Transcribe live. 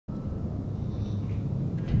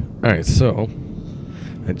Alright, so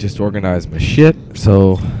I just organized my shit,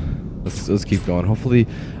 so let's keep going. Hopefully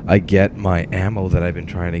I get my ammo that I've been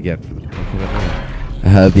trying to get for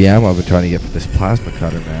the ammo I've been trying to get for this plasma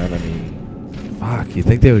cutter, man. I mean, fuck, you'd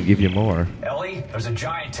think they would give you more. Ellie, there's a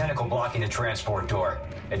giant tentacle blocking the transport door.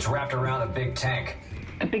 It's wrapped around a big tank.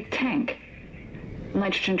 A big tank?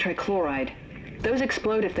 Nitrogen trichloride. Those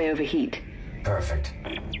explode if they overheat. Perfect.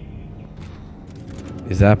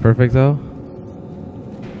 Is that perfect, though?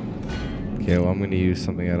 Okay, well, I'm going to use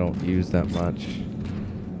something I don't use that much.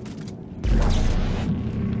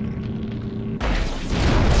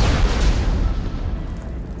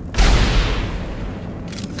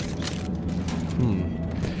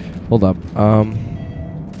 Hold up.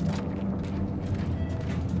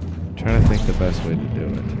 Trying to think the best way to do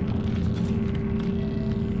it.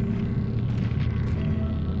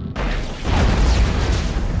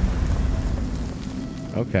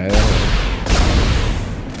 Okay.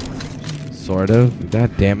 Sort of.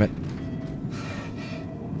 God damn it.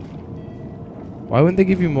 Why wouldn't they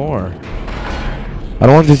give you more? I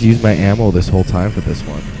don't want to just use my ammo this whole time for this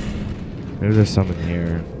one. Maybe there's some in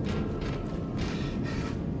here.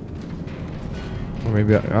 Or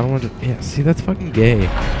maybe I don't want to... Yeah, see, that's fucking gay.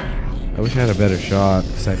 I wish I had a better shot,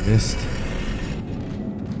 because I missed.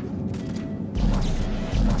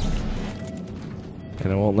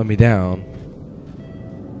 And it won't let me down.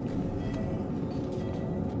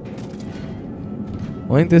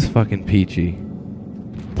 Well, ain't this fucking peachy?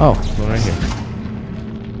 Oh, it's one right here.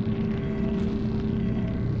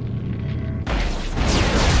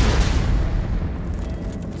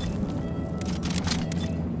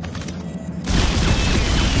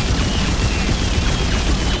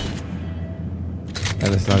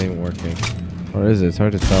 And it's not even working. Or is it? It's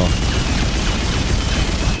hard to tell.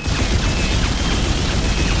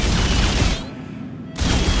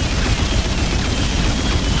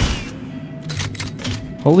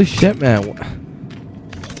 Holy shit, man.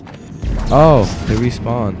 Oh, they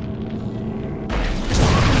respawn.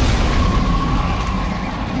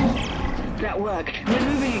 That worked. We're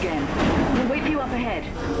moving again. We'll wait for you up ahead.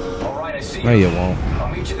 Alright, I see No, you won't.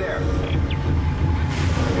 I'll meet you there.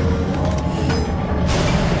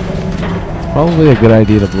 Probably a good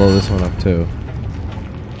idea to blow this one up, too.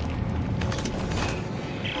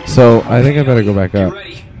 So, I think I better go back up.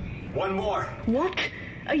 Ready? One more. What?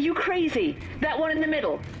 Are you crazy? That one in the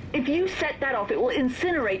middle. If you set that off, it will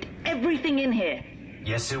incinerate everything in here.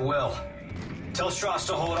 Yes, it will. Tell Strauss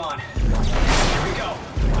to hold on. Here we go.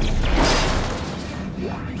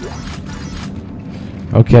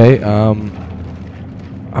 Okay,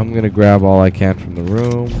 I'm gonna grab all I can from the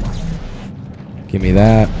room. Give me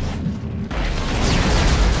that.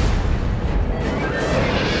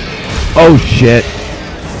 Oh shit!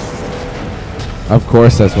 Of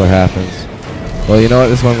course that's what happens. Well, you know what?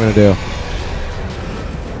 This is what I'm gonna do.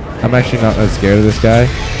 I'm actually not that scared of this guy.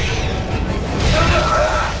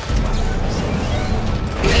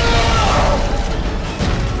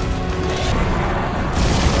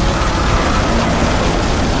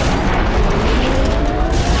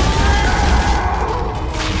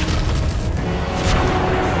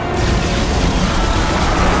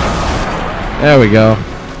 There we go.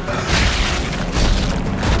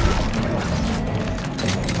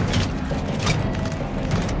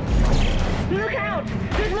 Look out!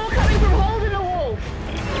 There's more coming from holes in the walls!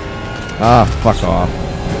 Ah, fuck off.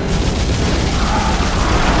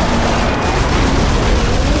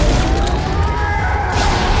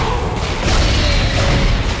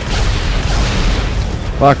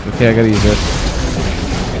 Fuck, okay, I gotta use this.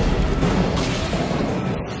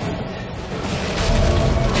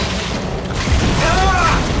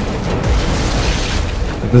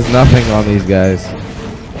 There's nothing on these guys.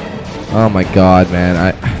 Oh my god,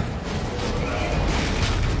 man.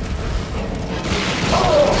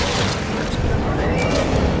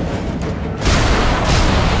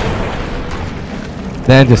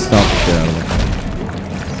 Then just stomp the shit out of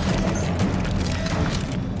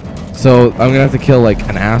them. So, I'm gonna have to kill like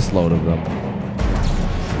an ass load of them.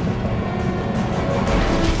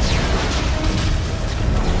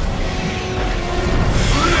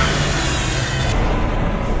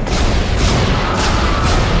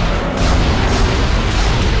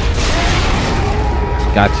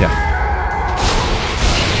 Gotcha.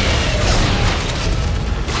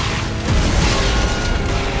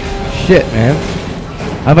 Shit, man.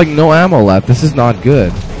 I have like no ammo left. This is not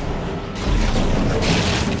good.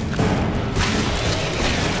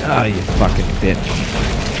 Ah, you fucking bitch.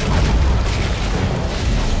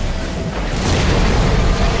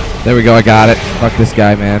 There we go, I got it. Fuck this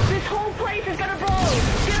guy, man. This whole place is gonna blow!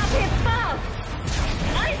 Get up here fast!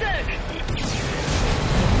 Isaac!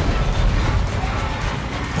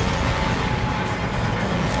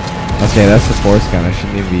 Okay, that's the force count. I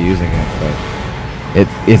shouldn't even be using it, but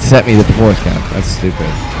it set me to the force count. That's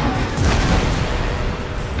stupid.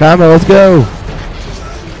 Come on, let's go.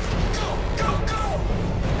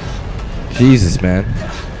 Jesus, man.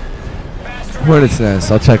 Hornet's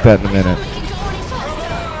nest. I'll check that in a minute.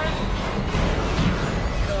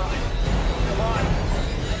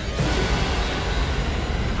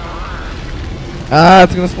 Ah,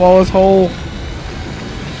 it's gonna swallow us whole.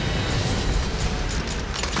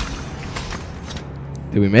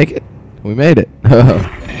 Did we make it? We made it.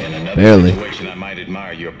 Barely. I might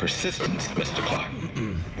admire your persistence, Mr. Clark.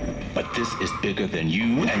 But this is bigger than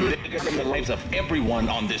you and bigger than the lives of everyone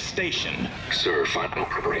on this station. Sir, final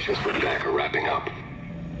preparations for DanQ are wrapping up.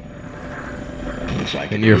 Looks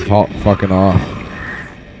like And you're fucking off.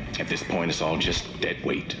 at this point, it's all just dead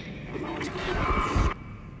weight.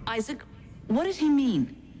 Isaac, what did he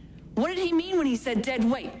mean? What did he mean when he said dead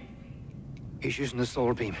weight? He's using the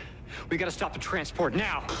solar beam. We gotta stop the transport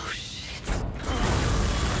now.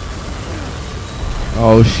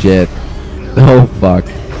 Oh shit. Oh fuck.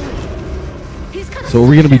 So are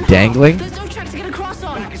we gonna be dangling? There's no track to get across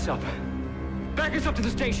on. Back us up. Back us up to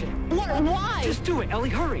the station. What? Why? Just do it, Ellie.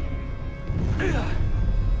 Hurry.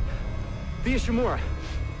 Via Shimura,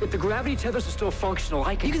 if the gravity tethers are still functional,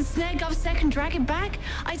 I can... You can snag Govsec and drag it back?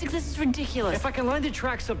 Isaac, this is ridiculous. If I can line the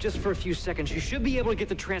tracks up just for a few seconds, you should be able to get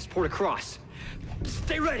the transport across.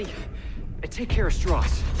 Stay ready. And take care of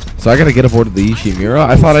Strauss. So I gotta get aboard the Ishimura?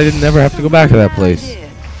 I thought I didn't ever have to go back to that place.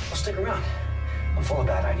 I'll stick around. I'm full of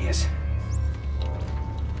bad ideas.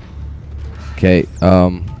 Okay,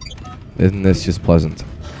 isn't this just pleasant?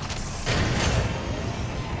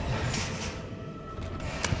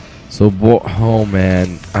 So, oh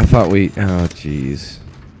man, I thought we, oh jeez.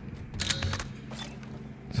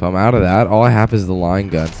 So I'm out of that. All I have is the line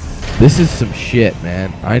gun. This is some shit,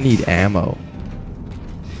 man. I need ammo.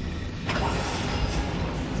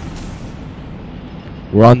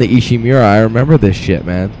 We're on the Ishimura. I remember this shit,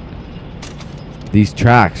 man. These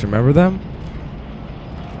tracks, remember them?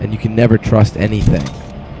 And you can never trust anything.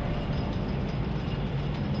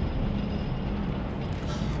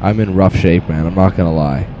 I'm in rough shape, man. I'm not gonna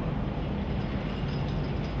lie.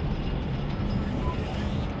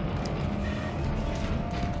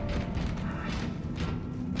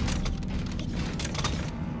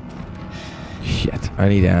 Shit, I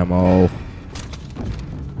need ammo.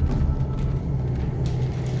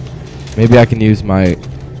 Maybe I can use my...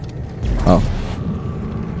 Oh.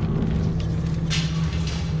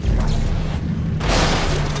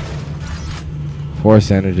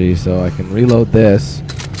 Force energy, so I can reload this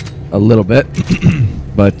a little bit.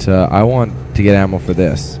 But I want to get ammo for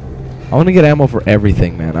this. I want to get ammo for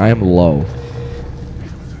everything, man. I am low.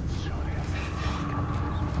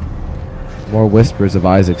 More whispers of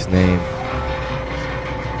Isaac's name.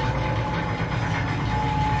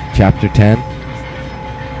 Chapter 10.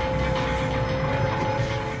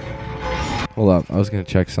 Hold up, I was gonna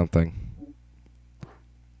check something.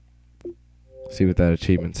 See what that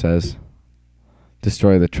achievement says.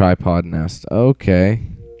 Destroy the tripod nest. Okay.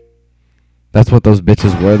 That's what those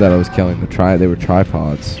bitches were that I was killing. They were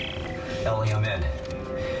tripods. Ellie, I'm in.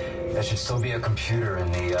 There should still be a computer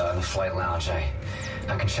in the flight lounge. I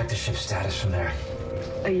can check the ship's status from there.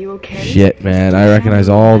 Are you okay? Shit, man. I recognize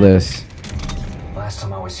all this. Last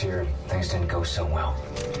time I was here, things didn't go so well.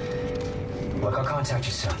 Look, I'll contact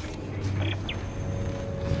you soon.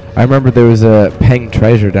 I remember there was a Peng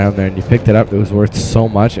treasure down there, and you picked it up. It was worth so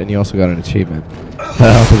much, and you also got an achievement.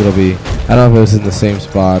 I don't think it'll be... I don't know if it was in the same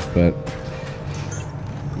spot, but...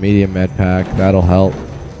 Medium med pack. That'll help.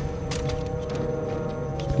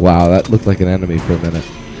 Wow, that looked like an enemy for a minute.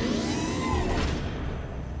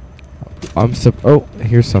 Oh,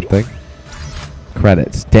 here's something.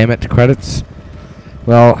 Credits. Damn it, credits.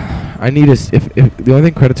 Well, I need a... If the only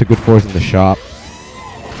thing credits are good for is in the shop,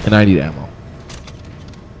 and I need ammo.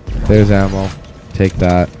 There's ammo. Take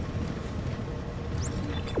that.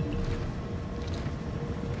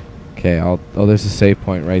 Okay, oh, there's a save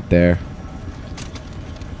point right there.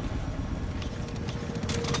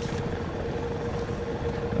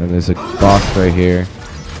 And there's a box right here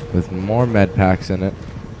with more med packs in it.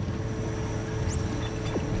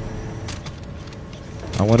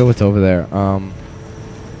 I wonder what's over there.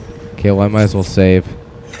 Okay, well I might as well save.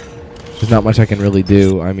 There's not much I can really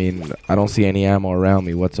do. I mean, I don't see any ammo around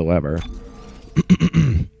me whatsoever.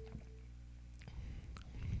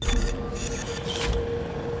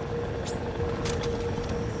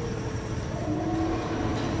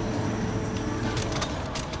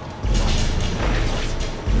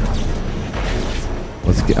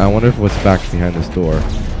 I wonder if what's back behind this door.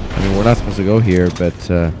 I mean, we're not supposed to go here, but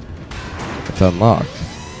it's unlocked.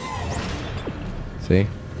 See?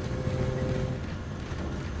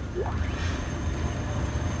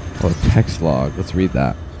 Oh, text log. Let's read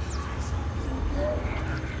that.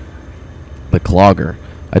 The clogger.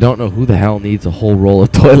 I don't know who the hell needs a whole roll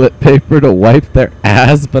of toilet paper to wipe their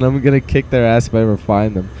ass, but I'm gonna kick their ass if I ever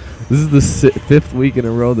find them. This is the 5th week in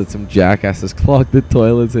a row that some jackass has clogged the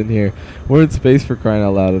toilets in here. We're in space, for crying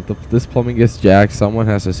out loud. If this plumbing gets jacked, someone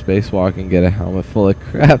has to spacewalk and get a helmet full of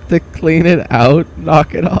crap to clean it out.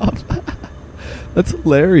 Knock it off. That's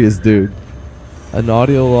hilarious, dude. An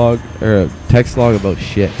audio log, or a text log about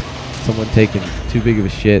shit. Someone taking too big of a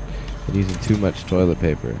shit and using too much toilet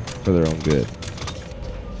paper for their own good.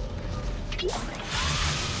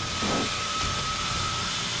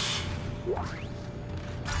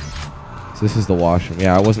 So this is the washroom.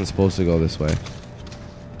 Yeah, I wasn't supposed to go this way.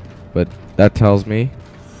 But that tells me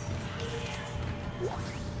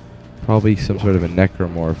probably some sort of a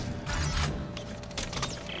necromorph.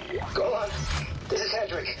 Go on. This is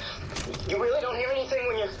Hedrick. You really don't hear anything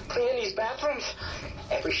when you're cleaning these bathrooms?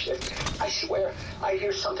 Every shift, I swear, I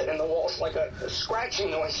hear something in the walls, like a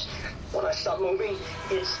scratching noise. When I stop moving,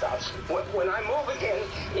 it stops. When I move again,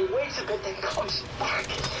 it waits a bit, then comes back.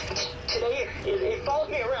 Today, it followed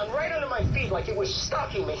me around right under my feet like it was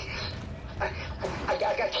stalking me. I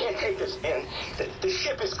can't take this in. The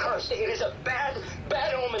ship is cursed. It is a bad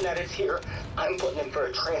omen that it's here. I'm putting in for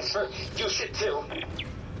a transfer. You should too.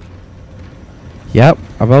 Yep,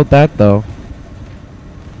 about that though.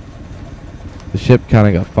 The ship kind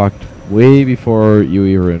of got fucked way before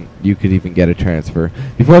you could even get a transfer.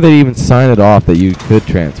 Before they even signed it off that you could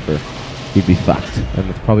transfer, you'd be fucked. And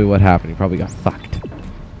that's probably what happened. You probably got fucked.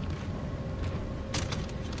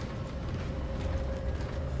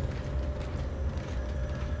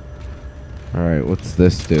 Alright, what's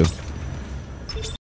this do?